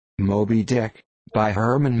Moby-Dick, by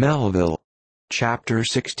Herman Melville. Chapter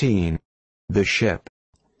 16. The Ship.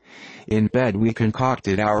 In bed we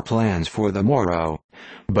concocted our plans for the morrow,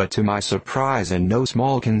 but to my surprise and no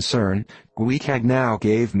small concern, Queequeg now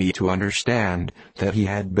gave me to understand that he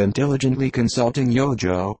had been diligently consulting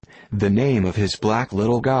Yojo, the name of his black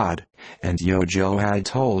little god, and Yojo had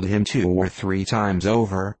told him 2 or 3 times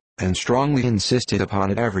over, and strongly insisted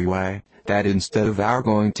upon it everyway, that instead of our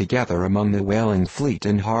going together among the whaling fleet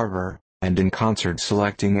in harbor, and in concert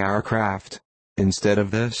selecting our craft, instead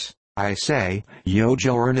of this, I say,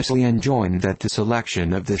 Yojo earnestly enjoined that the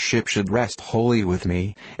selection of the ship should rest wholly with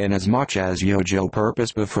me, inasmuch as Yojo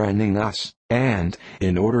purposed befriending us, and,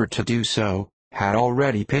 in order to do so, had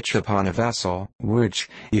already pitched upon a vessel, which,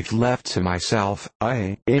 if left to myself,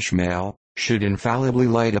 I, Ishmael, should infallibly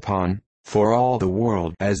light upon, for all the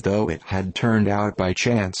world as though it had turned out by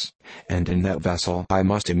chance, and in that vessel I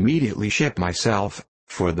must immediately ship myself,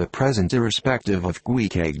 for the present irrespective of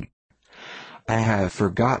Queequeg. I have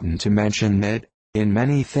forgotten to mention that, in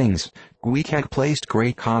many things, Queequeg placed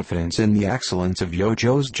great confidence in the excellence of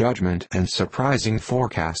Yojo's judgment and surprising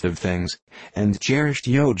forecast of things, and cherished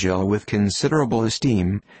Yojo with considerable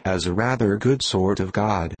esteem, as a rather good sort of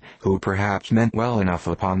god, who perhaps meant well enough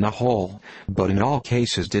upon the whole, but in all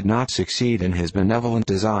cases did not succeed in his benevolent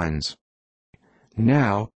designs.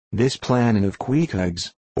 Now, this plan of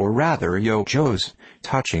Queequeg's, or rather Yojo's,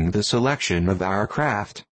 touching the selection of our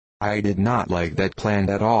craft, I did not like that plan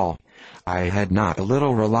at all. I had not a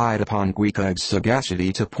little relied upon Queequeg's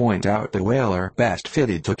sagacity to point out the whaler best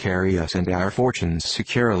fitted to carry us and our fortunes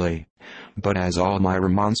securely. But as all my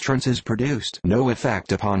remonstrances produced no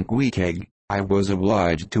effect upon Queequeg, I was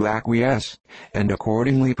obliged to acquiesce, and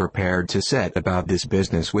accordingly prepared to set about this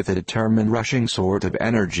business with a determined rushing sort of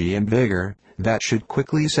energy and vigor, that should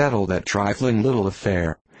quickly settle that trifling little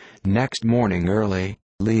affair. Next morning early,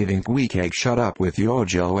 leaving Queequeg shut up with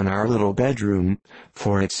Yojo in our little bedroom,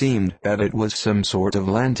 for it seemed that it was some sort of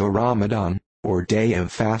Lent or Ramadan, or day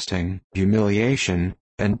of fasting, humiliation,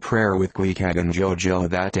 and prayer with Queequeg and Yojo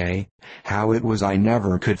that day. How it was I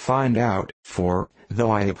never could find out, for,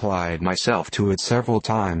 though I applied myself to it several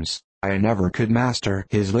times, I never could master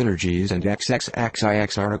his liturgies and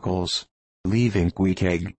XXXIX articles. Leaving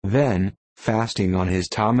Queequeg, then, fasting on his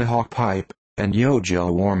tomahawk pipe, and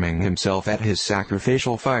Yojo warming himself at his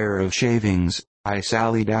sacrificial fire of shavings, I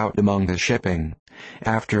sallied out among the shipping.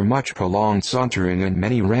 After much prolonged sauntering and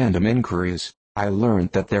many random inquiries, I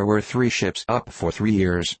learnt that there were 3 ships up for 3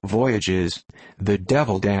 years' voyages, the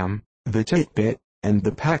Devil Dam, the Titbit, and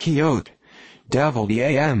the Paquiote. Devil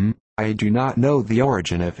Dam, I do not know the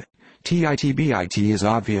origin of. Titbit is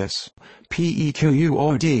obvious.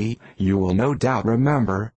 Pequod, you will no doubt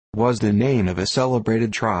remember, was the name of a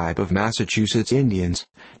celebrated tribe of Massachusetts Indians,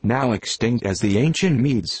 now extinct as the ancient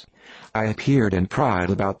Medes. I appeared and pried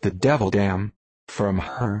about the Devil Dam. From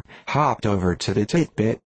her, hopped over to the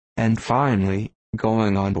Titbit, and finally,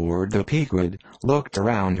 going on board the Queequeg, looked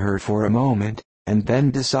around her for a moment, and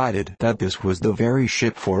then decided that this was the very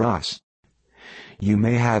ship for us. You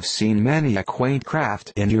may have seen many a quaint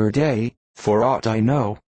craft in your day, for aught I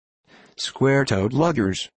know. Square-toed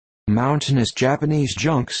luggers, mountainous Japanese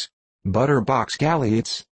junks, butterbox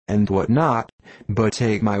galliots, and what not, but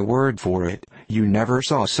take my word for it, you never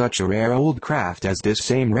saw such a rare old craft as this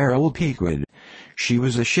same rare old Queequeg. She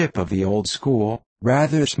was a ship of the old school,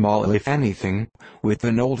 rather small if anything, with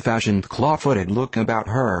an old-fashioned claw-footed look about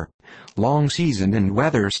her, long-seasoned and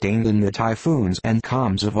weather-stained in the typhoons and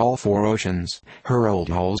calms of all 4 oceans. Her old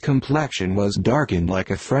hull's complexion was darkened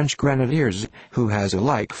like a French grenadier's, who has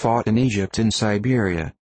alike fought in Egypt and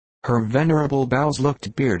Siberia. Her venerable bows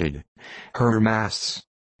looked bearded. Her masts,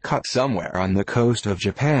 cut somewhere on the coast of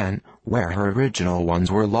Japan, where her original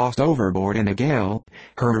ones were lost overboard in a gale,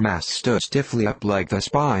 her masts stood stiffly up like the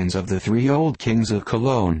spines of the 3 old kings of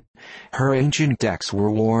Cologne. Her ancient decks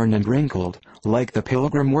were worn and wrinkled, like the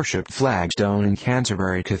pilgrim-worshipped flagstone in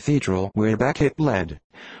Canterbury Cathedral where Becket bled.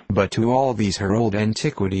 But to all these her old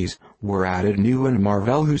antiquities, were added new and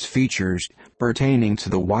marvellous features, pertaining to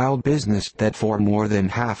the wild business that for more than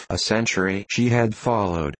half a century she had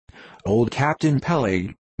followed. Old Captain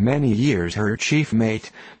Peleg, many years her chief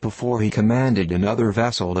mate, before he commanded another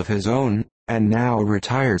vessel of his own, and now a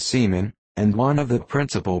retired seaman, and one of the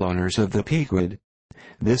principal owners of the Queequeg.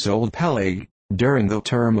 This old Peleg, during the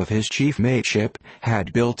term of his chief mateship,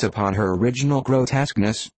 had built upon her original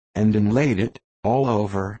grotesqueness, and inlaid it, all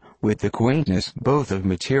over, with the quaintness both of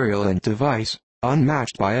material and device,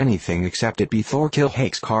 unmatched by anything except it be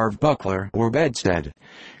Thorkilhake's carved buckler or bedstead.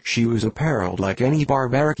 She was apparelled like any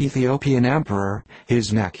barbaric Ethiopian emperor,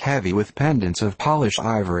 his neck heavy with pendants of polished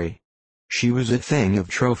ivory. She was a thing of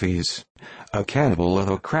trophies, a cannibal of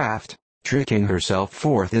a craft, tricking herself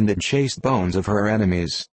forth in the chaste bones of her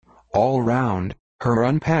enemies. All round, her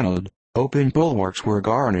unpaneled, open bulwarks were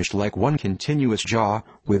garnished like one continuous jaw,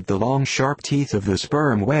 with the long sharp teeth of the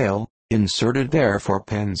sperm whale, inserted there for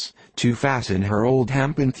pins, to fasten her old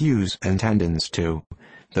hempen thews and tendons to.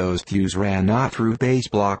 Those thews ran not through base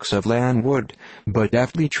blocks of land wood, but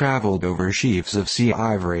deftly traveled over sheaths of sea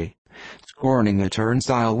ivory. Scorning a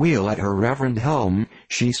turnstile wheel at her reverend helm,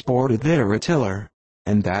 she sported there a tiller,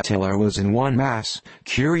 and that tiller was in one mass,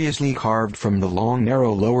 curiously carved from the long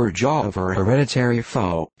narrow lower jaw of her hereditary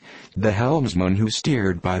foe. The helmsman who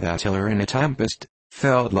steered by that tiller in a tempest,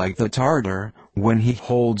 felt like the Tartar, when he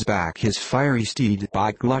holds back his fiery steed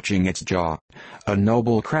by clutching its jaw. A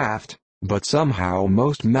noble craft, but somehow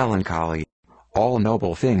most melancholy. All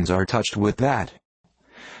noble things are touched with that.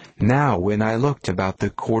 Now when I looked about the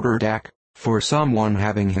quarter-deck, for someone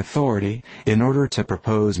having authority, in order to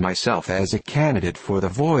propose myself as a candidate for the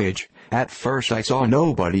voyage, at first I saw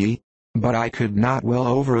nobody, but I could not well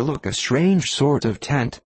overlook a strange sort of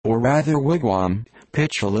tent, or rather wigwam,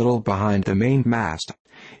 pitched a little behind the mainmast.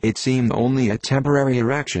 It seemed only a temporary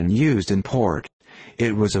erection used in port.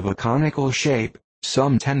 It was of a conical shape,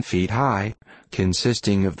 some 10 feet high,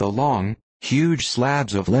 consisting of the long, huge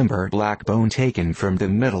slabs of limber black bone taken from the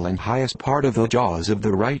middle and highest part of the jaws of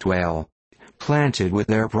the right whale. Planted with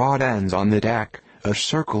their broad ends on the deck, a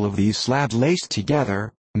circle of these slabs laced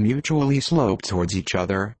together, mutually sloped towards each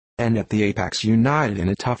other, and at the apex united in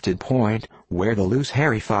a tufted point, where the loose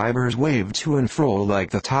hairy fibers waved to and fro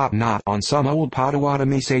like the top knot on some old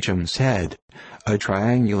Potawatomi sachem's head. A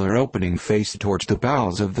triangular opening faced towards the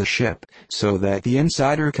bowels of the ship, so that the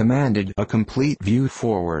insider commanded a complete view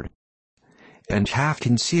forward. And half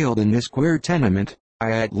concealed in this queer tenement,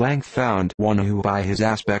 I at length found one who by his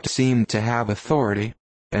aspect seemed to have authority,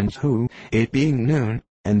 and who, it being noon,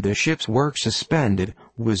 and the ship's work suspended,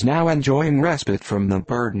 was now enjoying respite from the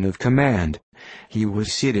burden of command. He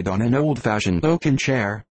was seated on an old-fashioned oaken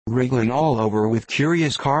chair, wriggling all over with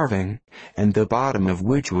curious carving, and the bottom of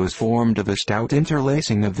which was formed of a stout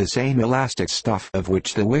interlacing of the same elastic stuff of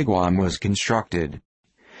which the wigwam was constructed.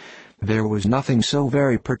 There was nothing so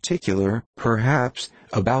very particular, perhaps,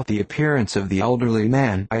 about the appearance of the elderly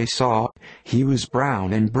man I saw. He was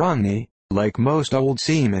brown and brawny, like most old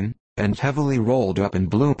seamen, and heavily rolled up in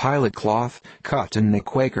blue pilot cloth, cut in the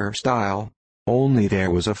Quaker style. Only there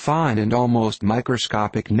was a fine and almost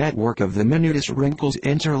microscopic network of the minutest wrinkles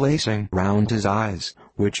interlacing round his eyes,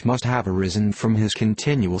 which must have arisen from his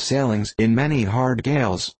continual sailings in many hard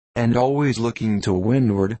gales, and always looking to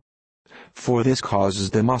windward. For this causes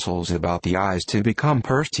the muscles about the eyes to become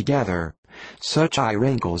pursed together. Such eye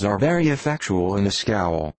wrinkles are very effectual in a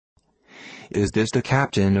scowl. "Is this the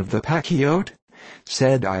captain of the Paquiote?"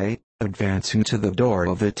 said I, advancing to the door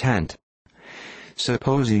of the tent.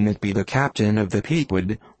 "Supposing it be the captain of the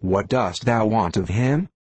Queequeg, what dost thou want of him?"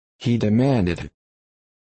 he demanded.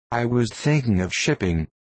 "I was thinking of shipping."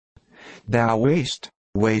 "Thou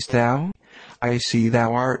wast thou? I see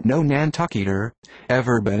thou art no Nantucketer.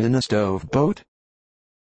 Ever been in a stove boat?"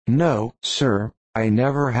 "No, sir, I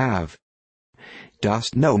never have."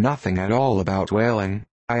 "Dost know nothing at all about whaling,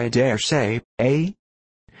 I dare say, eh?"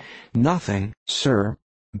 "Nothing, sir,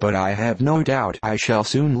 but I have no doubt I shall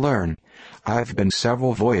soon learn. I've been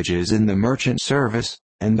several voyages in the merchant service,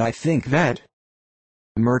 and I think that—"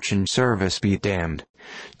 "Merchant service be damned.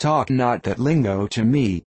 Talk not that lingo to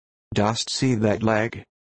me. Dost see that leg?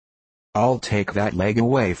 I'll take that leg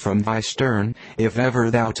away from thy stern, if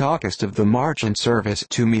ever thou talkest of the marchant service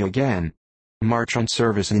to me again." "Marchant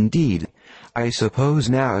service indeed. I suppose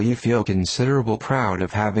now you feel considerable proud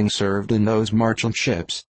of having served in those marchant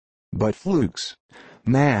ships. But flukes,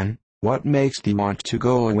 man, what makes thee want to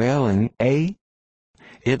go a-whaling, eh?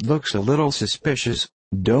 It looks a little suspicious,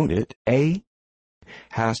 don't it, eh?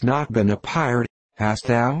 Hast not been a pirate, hast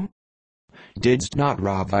thou? Didst not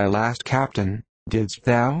rob thy last captain, didst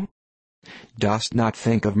thou? Dost not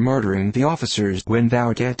think of murdering the officers when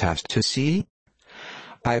thou gettest to sea?"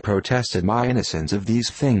 I protested my innocence of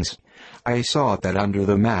these things. I saw that under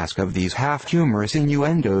the mask of these half-humorous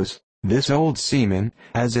innuendos, this old seaman,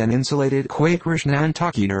 as an insulated Quakerish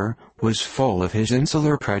Nantucketer, was full of his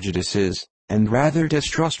insular prejudices, and rather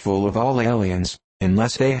distrustful of all aliens,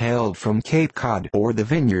 unless they hailed from Cape Cod or the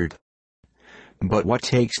Vineyard. "But what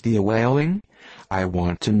takes thee a-whaling? I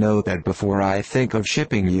want to know that before I think of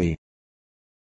shipping ye."